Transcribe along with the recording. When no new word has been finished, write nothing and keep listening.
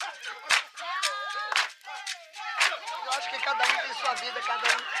Eu acho que cada um tem sua vida, cada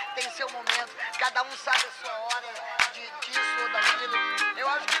um tem seu momento, cada um sabe a sua hora disso ou daquilo. Eu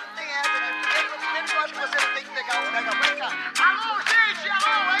acho que não tem essa, né? Primeiro eu acho que você não tem que pegar um megafone e ficar: alô, gente,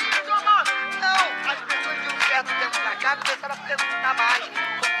 alô, aí, como? Não, as pessoas de um certo tempo pra cá começaram a perguntar mais,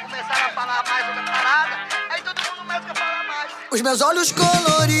 começaram a falar mais outra parada, aí todo mundo começa a falar mais. Os meus olhos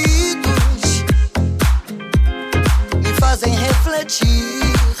coloridos me fazem refletir.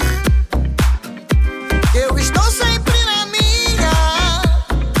 Eu estou sempre na minha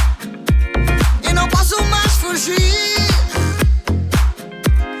e não posso mais fugir.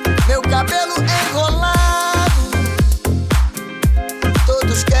 Meu cabelo enrolado,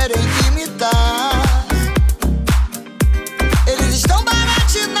 todos querem imitar. Eles estão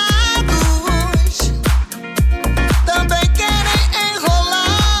baratinados, também querem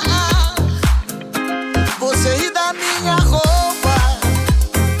enrolar. Você ri da minha roupa,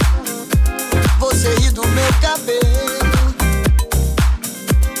 você ri do meu cabelo,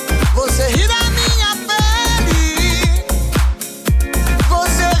 você ri da minha pele,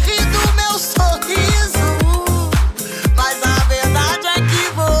 você ri do meu sorriso. Mas a verdade é que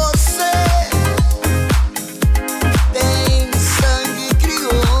você tem sangue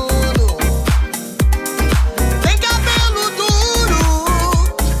crioulo, tem cabelo duro,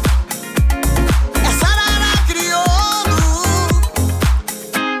 é sarará crioulo,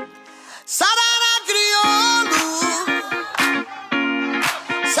 sarará crioulo,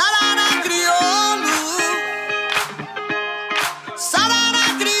 sarará crioulo, sarará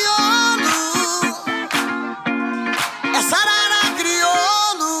crioulo, é sarará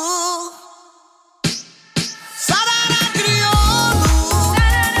crioulo, sarará crioulo,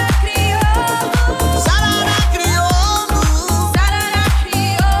 sarará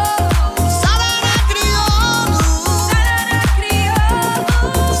crioulo, sarará crioulo,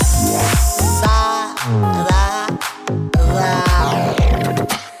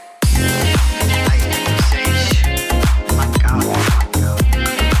 Aí, vocês, Macau,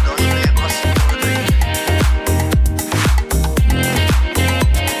 dono do negócio todo aí.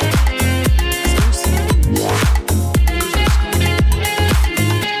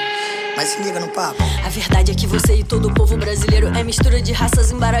 Mas se liga no papo. A verdade é que você e todo o povo brasileiro é mistura de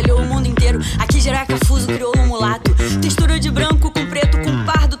raças, embaralhou o mundo inteiro. Aqui giracafuso criou um mulato, textura de branco com preto, com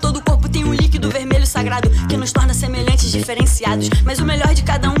pardo. Todo o corpo tem um líquido vermelho sagrado que nos torna semelhantes, diferenciados. Mas o melhor de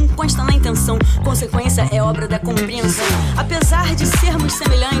cada um consta na intenção, consequência é obra da compreensão. Apesar de sermos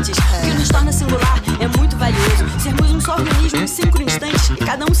semelhantes, o que nos torna singular é muito valioso. Sermos um só organismo, sincro-instantes, e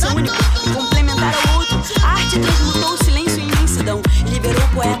cada um ser único e complementar ao outro. A arte transmutou o silêncio em imensidão e liberou o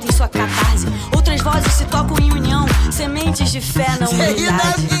poeta em sua catarse. Outras vozes se tocam em união, sementes de fé na Você ri da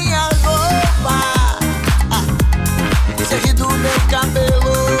humanidade. minha roupa, você ri do meu cabelo,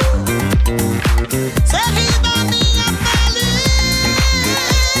 você ri da minha pele,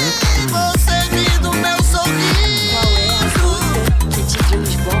 você ri do meu sorriso. Qual é a fruta que te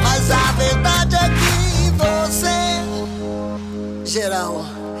transborda? Mas a verdade é que você, geral,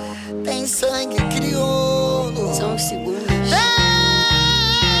 tem sangue crioulo. São os segundos.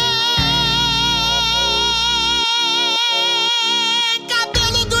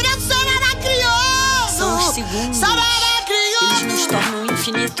 Cabelo duro é sarará crioulo. São os segundos. Sarará crioulo. Eles nos tornam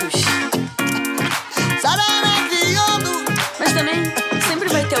infinitos. Sarará crioulo. Mas também sempre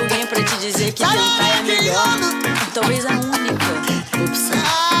vai ter alguém pra te dizer que tentar é a melhor, ou talvez a única opção.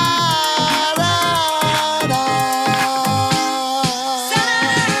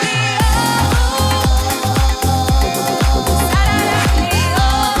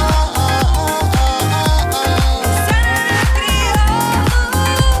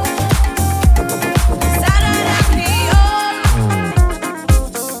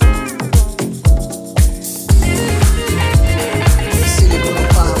 Se liga no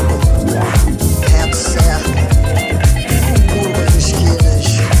papo, é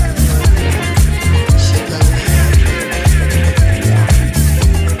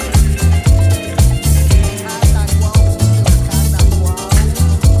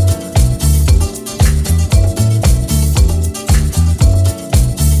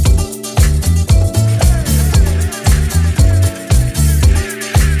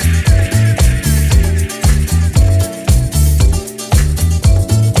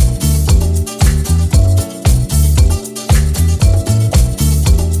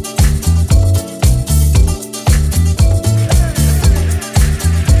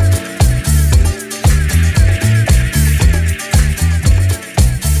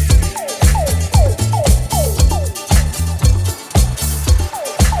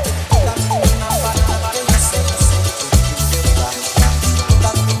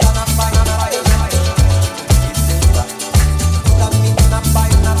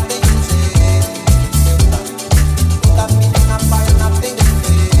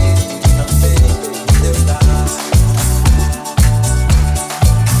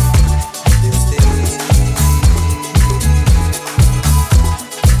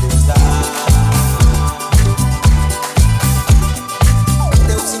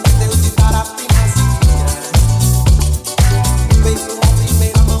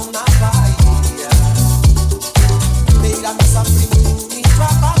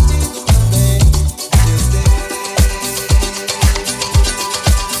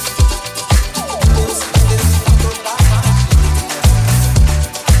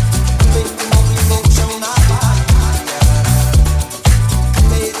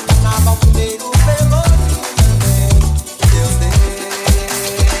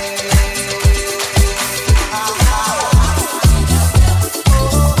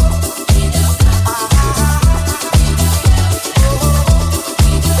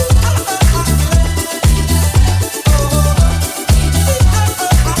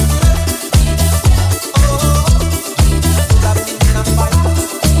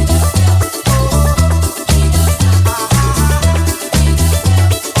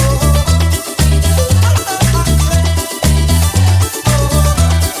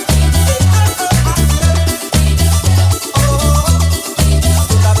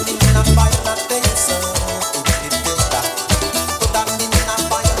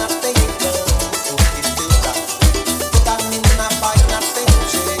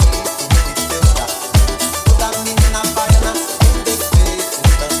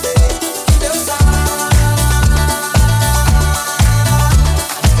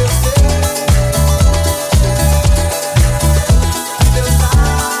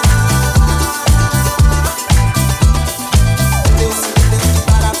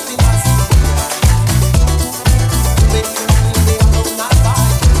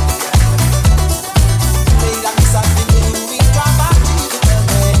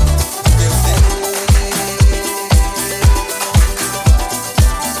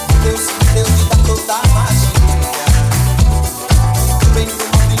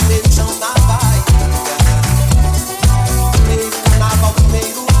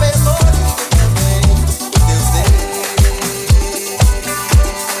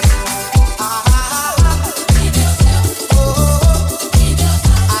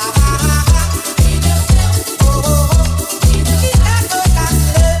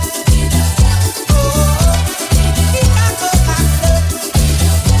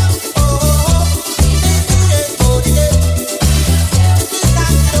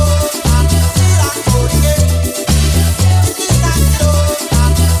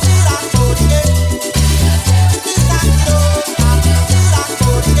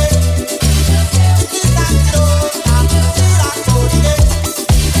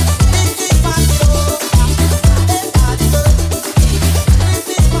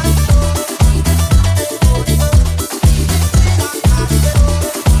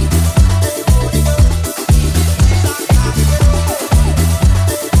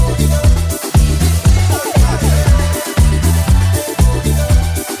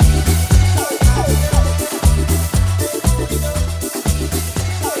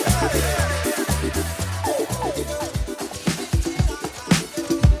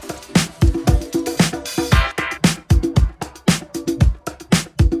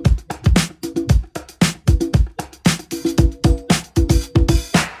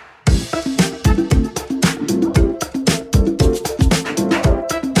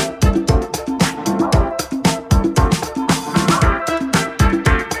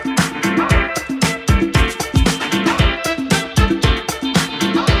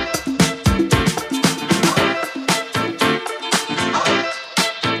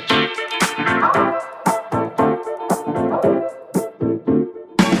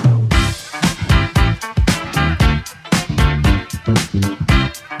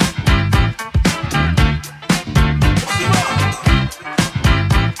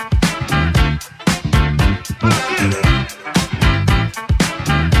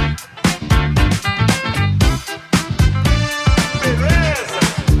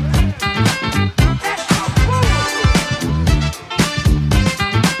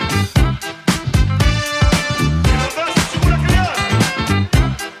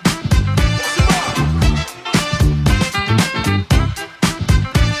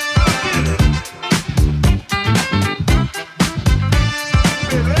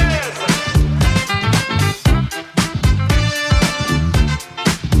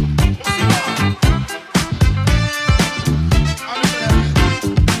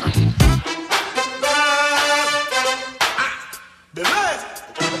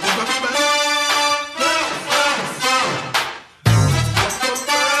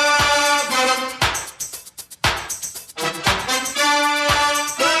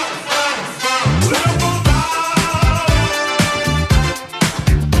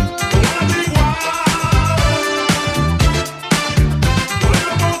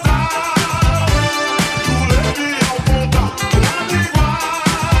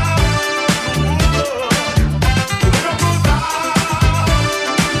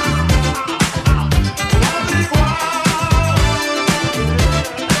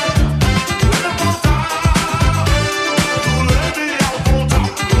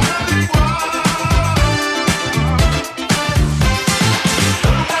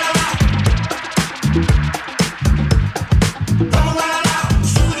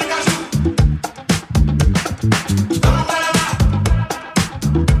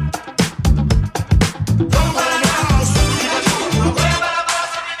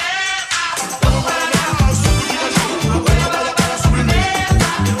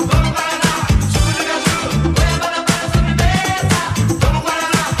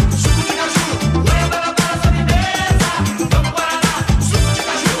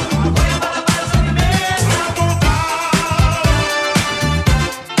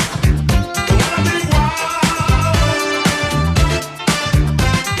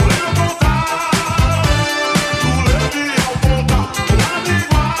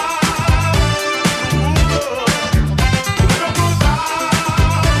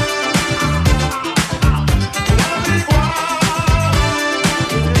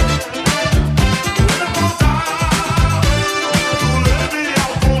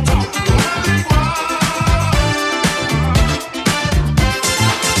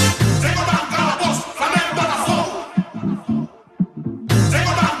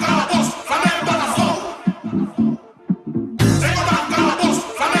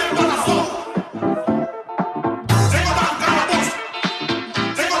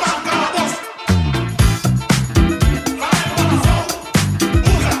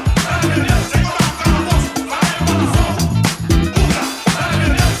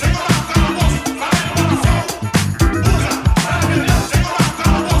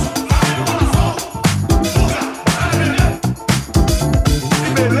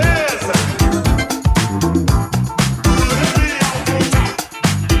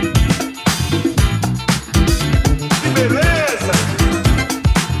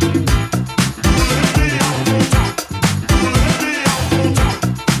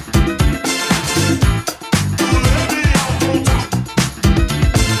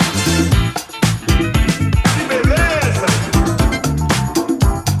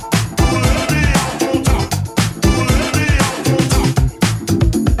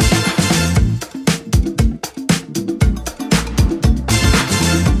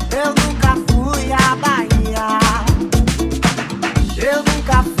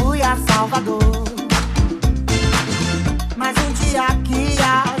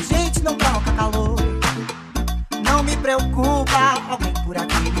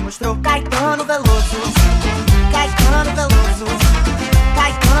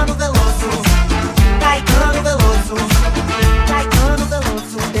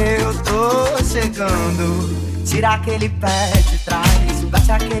Tira aquele pé de trás,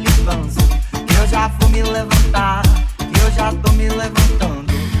 bate aquele banzo. Que eu já vou me levantar, que eu já tô me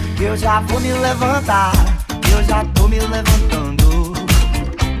levantando. Que eu já vou me levantar, que eu já tô me levantando.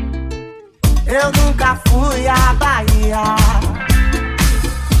 Eu nunca fui à Bahia,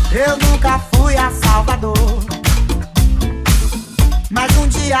 eu nunca fui a Salvador. Mas um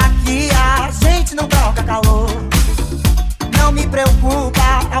dia aqui a gente não troca calor. Não me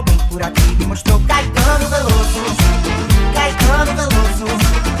preocupa, alguém por aqui me mostrou Caetano Veloso, Caetano Veloso,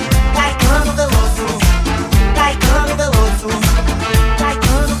 Caetano Veloso, Caetano Veloso,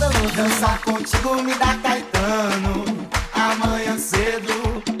 Caetano Veloso. Dançar contigo me dá Caetano, amanhecer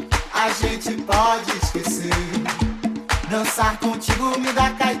Dançar contigo me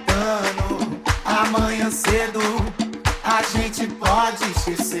dá Caetano. Amanhã cedo a gente pode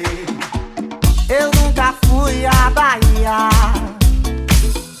esquecer. Eu nunca fui à Bahia,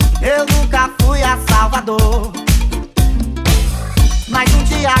 eu nunca fui a Salvador, mas um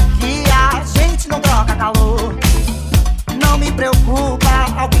dia aqui a gente não troca calor. Não me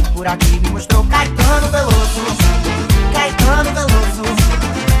preocupa, alguém por aqui me mostrou Caetano Veloso, Caetano Veloso,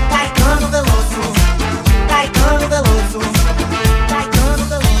 Caetano Veloso, Caetano Veloso, Caetano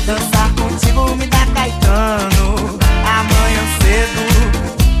Veloso. Dançar contigo me dá Caetano. Amanhã cedo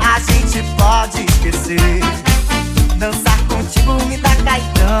a gente pode esquecer. Dançar contigo me dá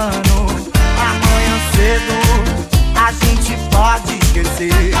Caetano. Amanhã cedo a gente pode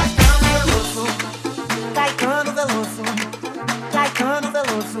esquecer. Caetano Veloso, Caetano Veloso, Caetano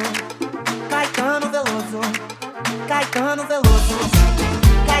Veloso, Caetano Veloso, Caetano Veloso,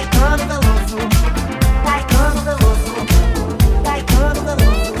 Caetano Veloso, Caetano Veloso, Caetano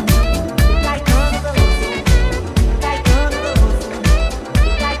Veloso, Caetano Veloso,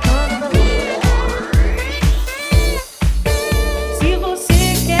 Caetano Veloso. Se você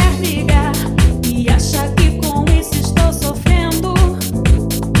quer brigar e acha que com isso estou sofrendo,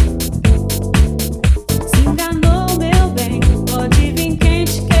 se enganou, meu bem, pode vir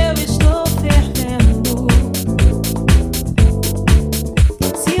quente que eu estou fervendo.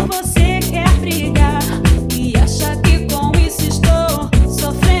 Se você quer brigar e acha que com isso estou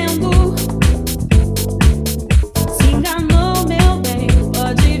sofrendo, se enganou, meu bem,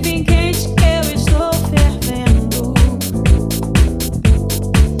 pode vir quente que eu estou fervendo.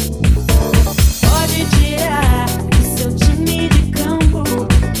 Pode tirar o seu time de campo,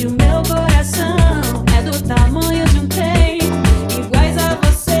 que o meu coração é do tamanho de um trem. Iguais a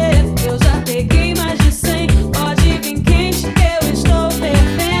você, eu já peguei mais de 100. Pode vir quente que eu estou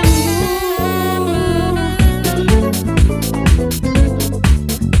fervendo.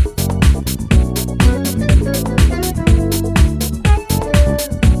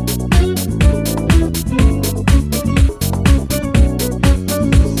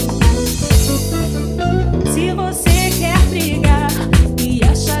 Se você quer brigar e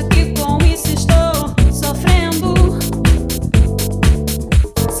acha que com isso estou sofrendo,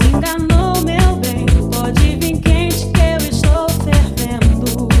 se enganou, meu bem, pode vir quente que eu estou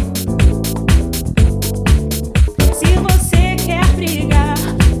fervendo. Se você quer brigar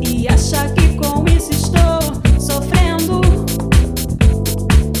e acha que com isso estou sofrendo,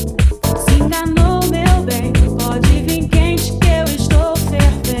 se enganou, meu bem, pode vir quente que eu estou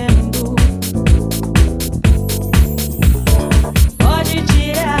fervendo. Pode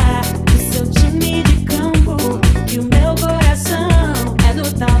tirar o seu time de campo, que o meu coração é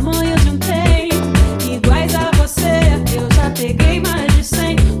do tamanho de um trem. Iguais a você, eu já peguei mais de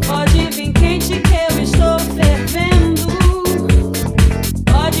 100. Pode vir quente que eu estou fervendo.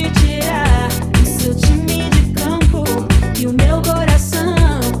 Pode tirar o seu time de campo, que o meu coração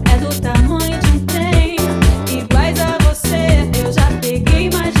é do tamanho de um trem. Iguais a você, eu já peguei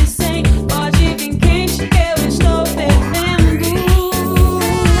mais de 100. Pode vir quente que eu estou fervendo.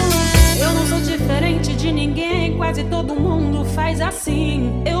 Eu não sou diferente de ninguém, quase todo mundo faz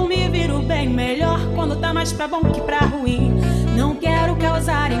assim. Eu me viro bem melhor quando tá mais pra bom que pra ruim. Não quero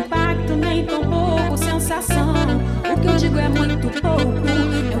causar impacto, nem tão pouco sensação. O que eu digo é muito pouco,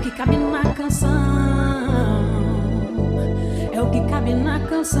 é o que cabe na canção. É o que cabe na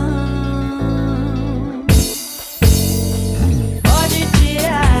canção. Pode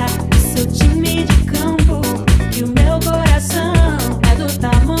tirar o seu time de campo, que o meu coração é do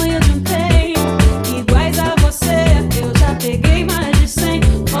tamanho de um trem. Iguais a você, eu já peguei mais de 100.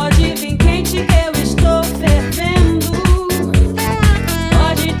 Pode vir quente que eu estou fervendo.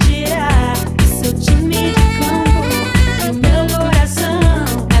 Pode tirar o seu time de campo, que o meu coração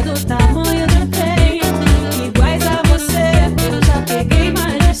é do tamanho de um trem. Iguais a você, eu já peguei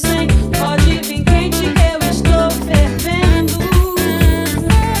mais de 100. Pode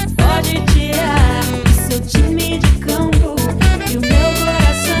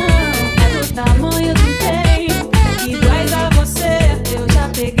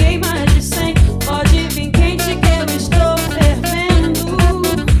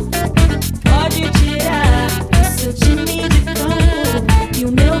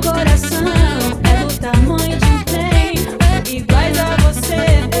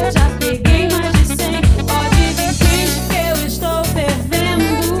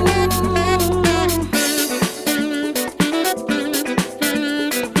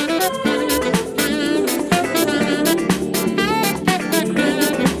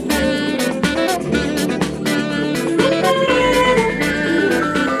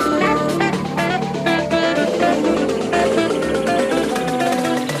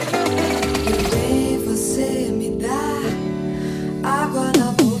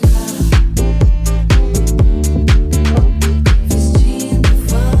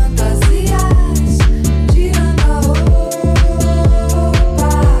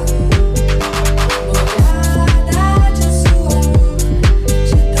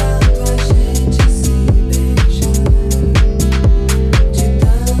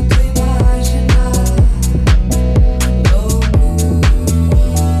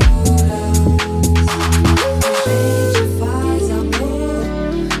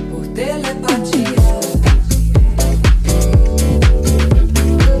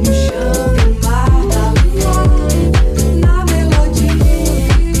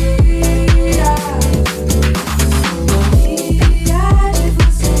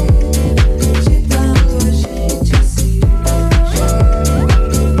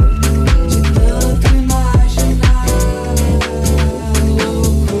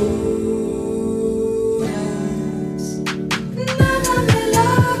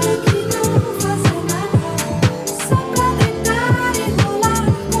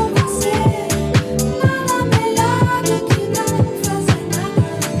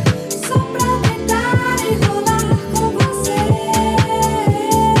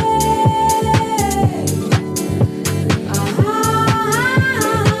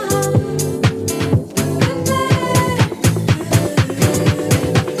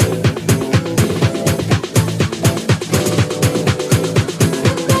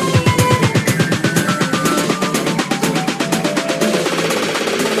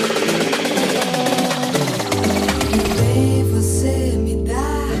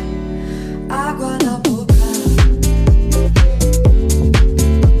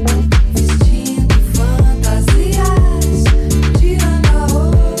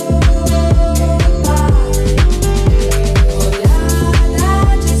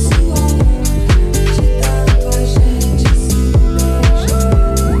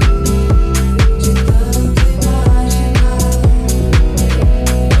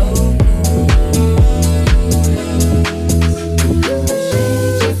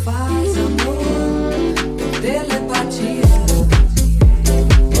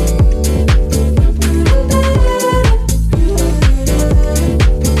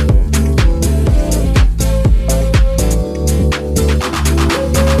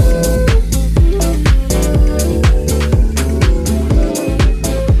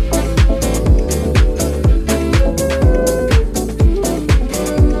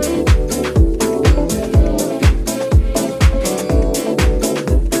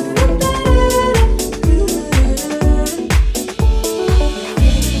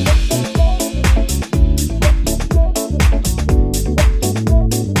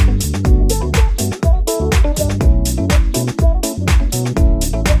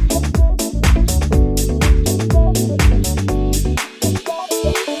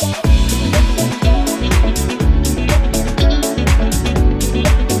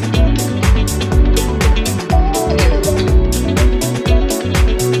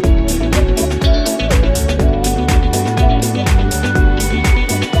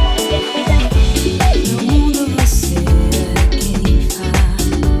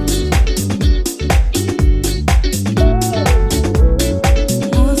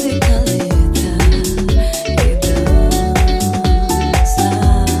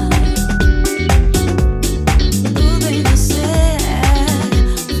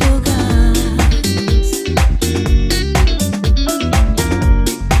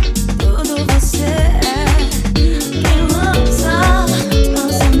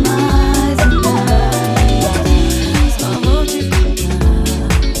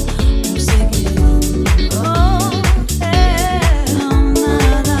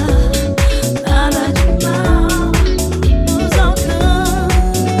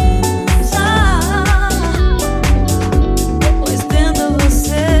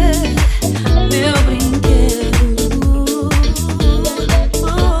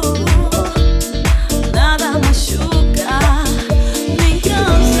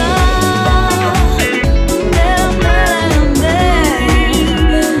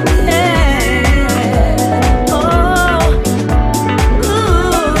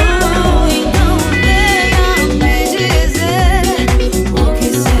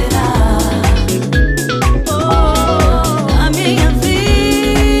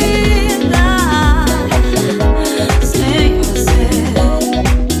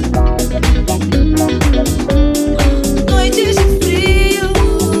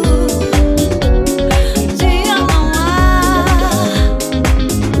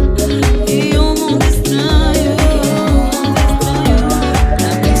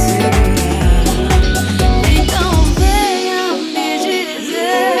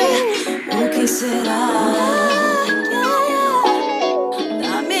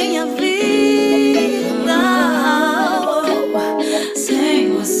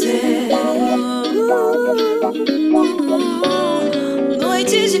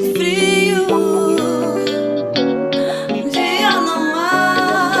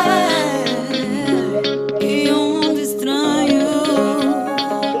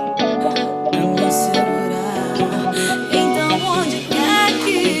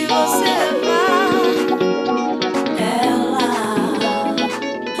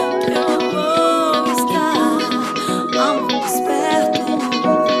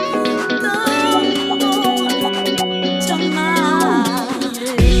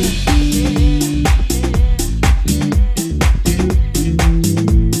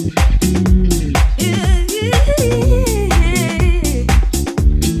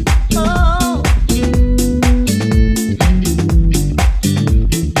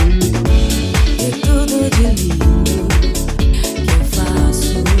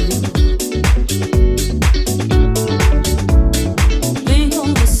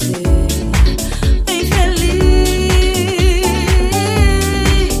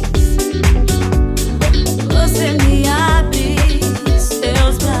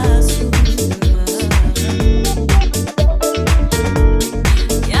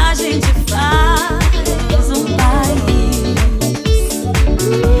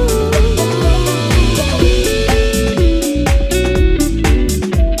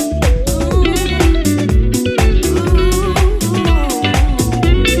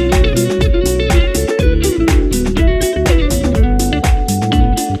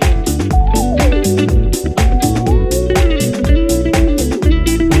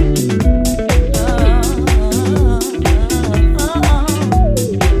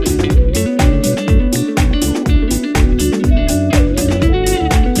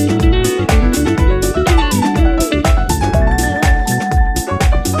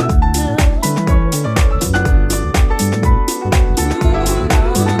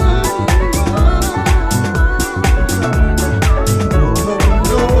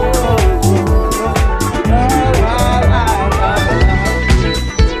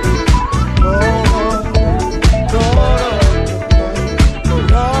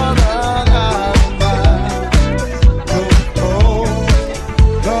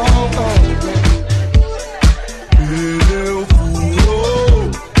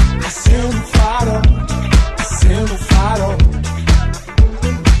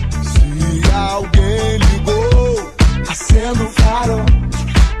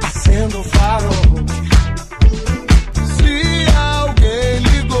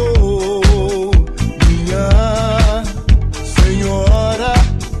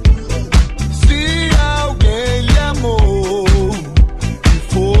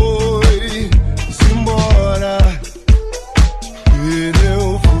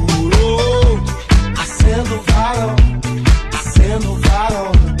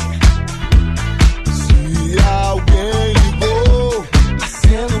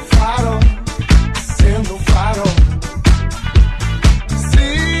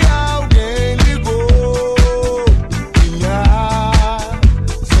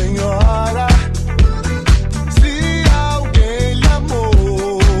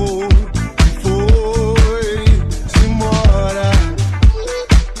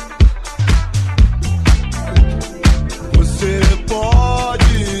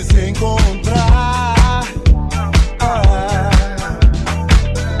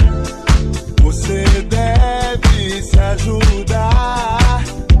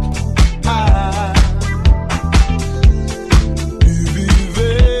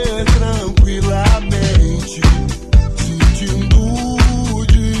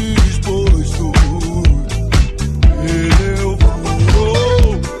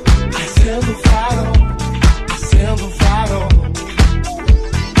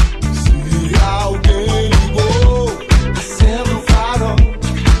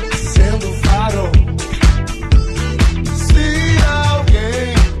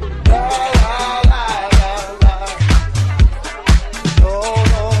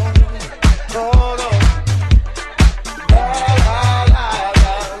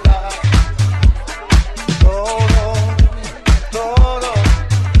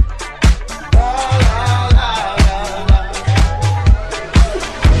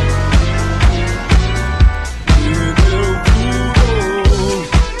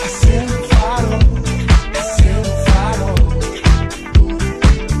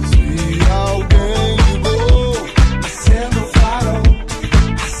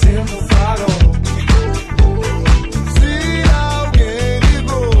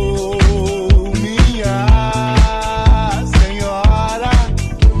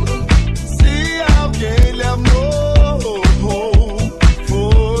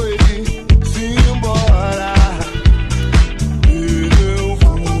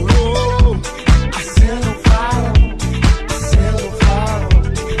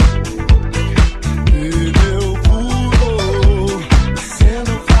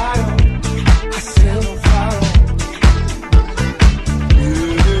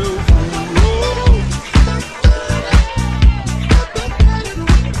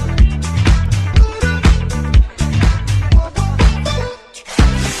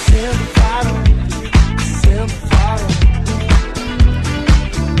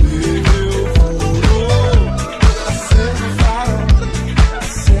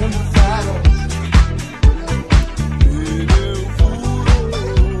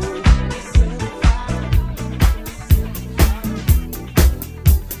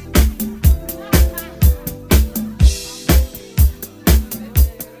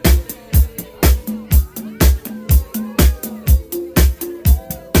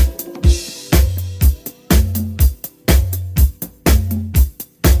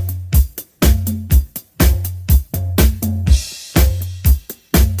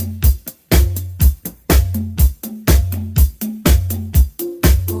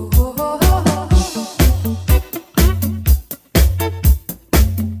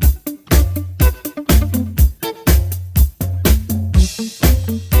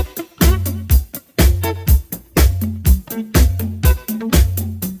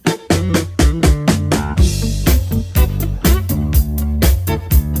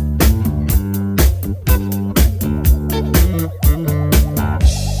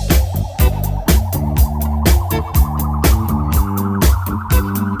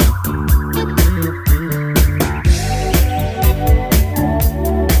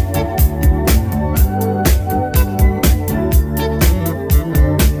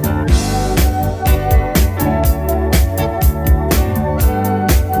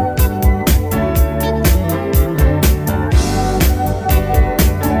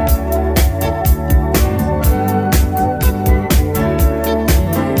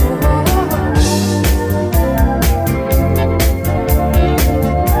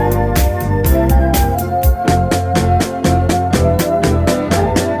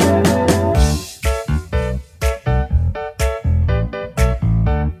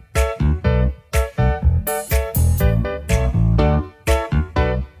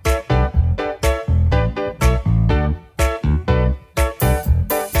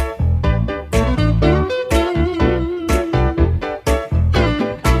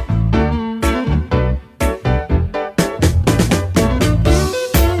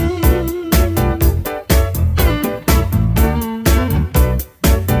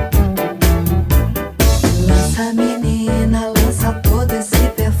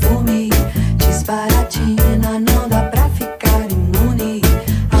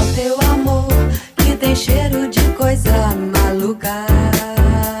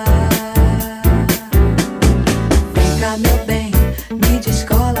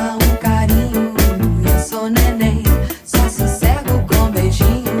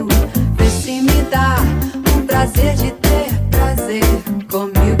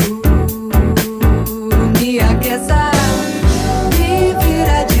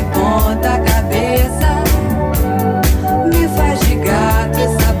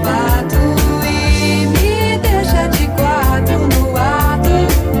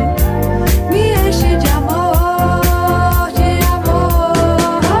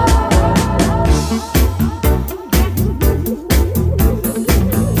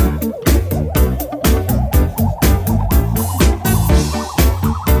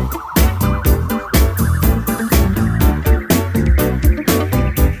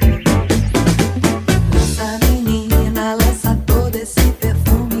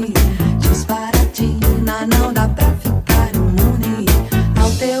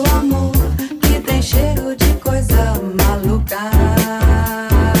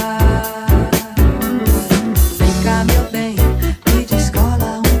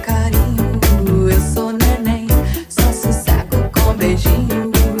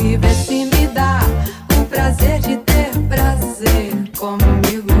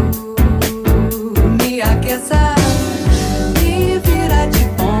me aqueça, me vira de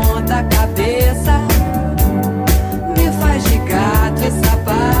ponta cabeça, me faz de gato e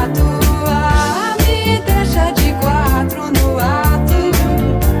sapato, me deixa de quatro no ato,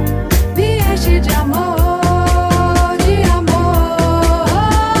 me enche de amor.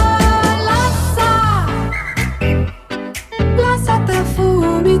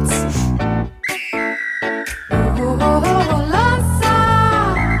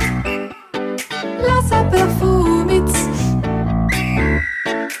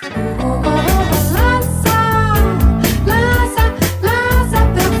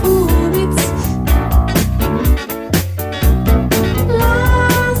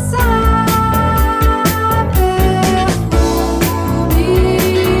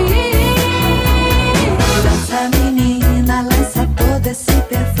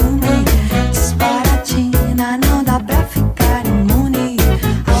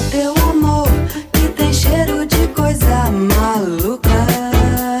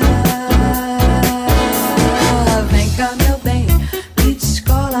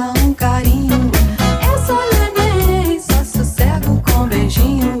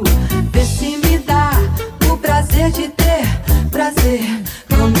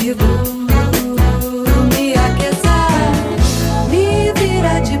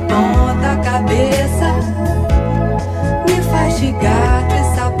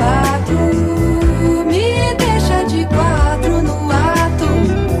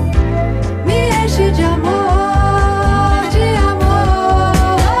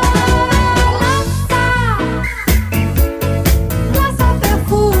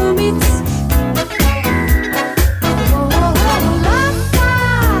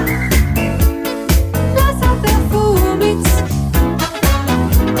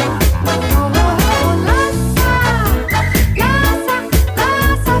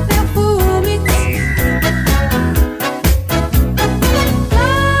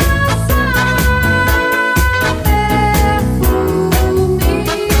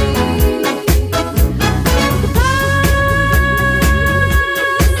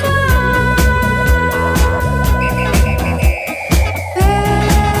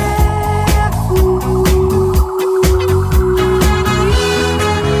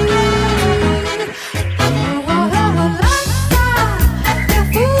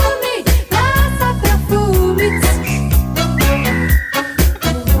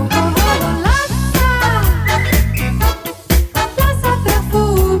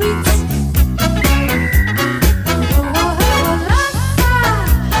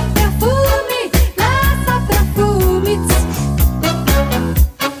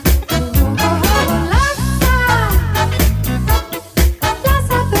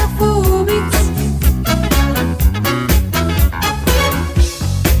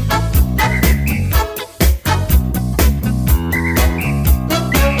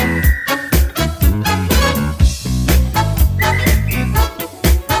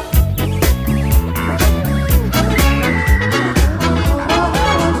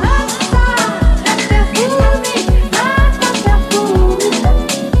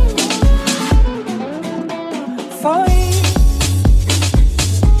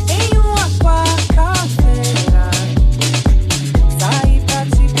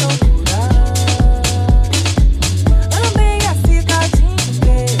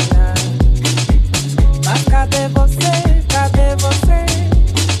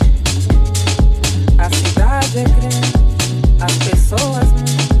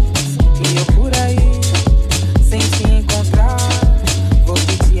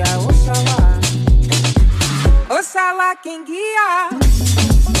 Quem guia,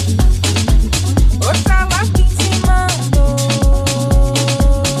 Oxalá quem te mandou.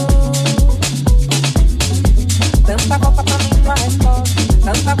 Tanta volta pra mim uma resposta,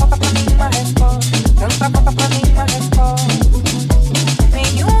 tanta volta pra mim uma resposta, tanta volta pra mim uma resposta.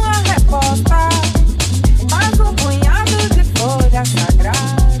 Nenhuma resposta, mas um punhado de folha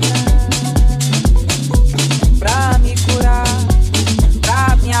sagrada pra me curar,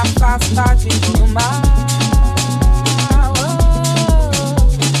 pra me afastar de todo mal.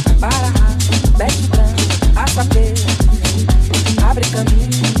 Abre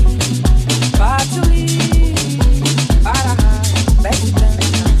caminho.